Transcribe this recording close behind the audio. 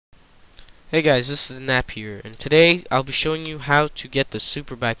Hey guys, this is Nap here, and today I'll be showing you how to get the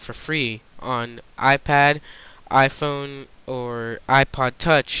SuperBike for free on iPad, iPhone, or iPod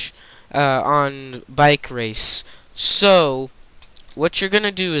Touch on Bike Race. So, what you're gonna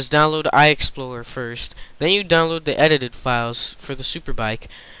do is download iExlporer first, then you download the edited files for the SuperBike,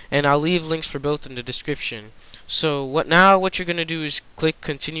 and I'll leave links for both in the description. So, what you're gonna do is click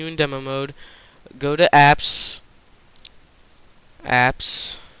Continue in Demo Mode, go to Apps.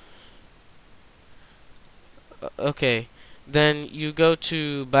 Okay, then you go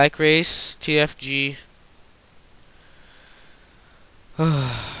to Bike Race TFG.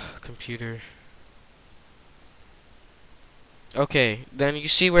 Computer. Okay, then you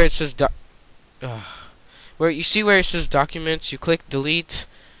see where it says documents. You click delete.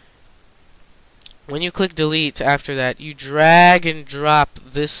 When you click delete, after that, you drag and drop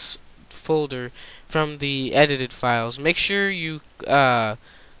this folder from the edited files. Make sure you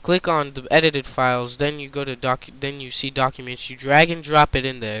click on the edited files, then you go to then you see documents, you drag and drop it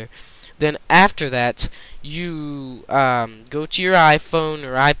in there. Then after that, you go to your iPhone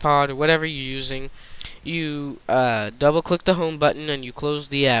or iPod or whatever you're using, you double click the home button and you close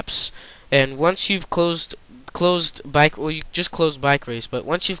the apps. And once you've closed Bike, well, you just closed Bike Race, but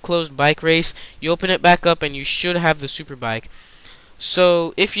once you've closed Bike Race, you open it back up and you should have the SuperBike.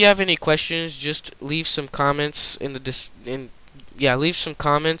 So if you have any questions, just leave some comments leave some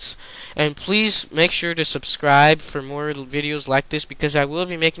comments, and please make sure to subscribe for more videos like this, because I will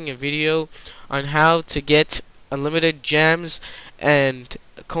be making a video on how to get unlimited gems and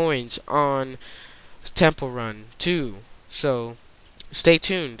coins on Temple Run too. So stay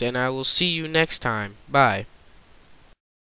tuned, and I will see you next time. Bye.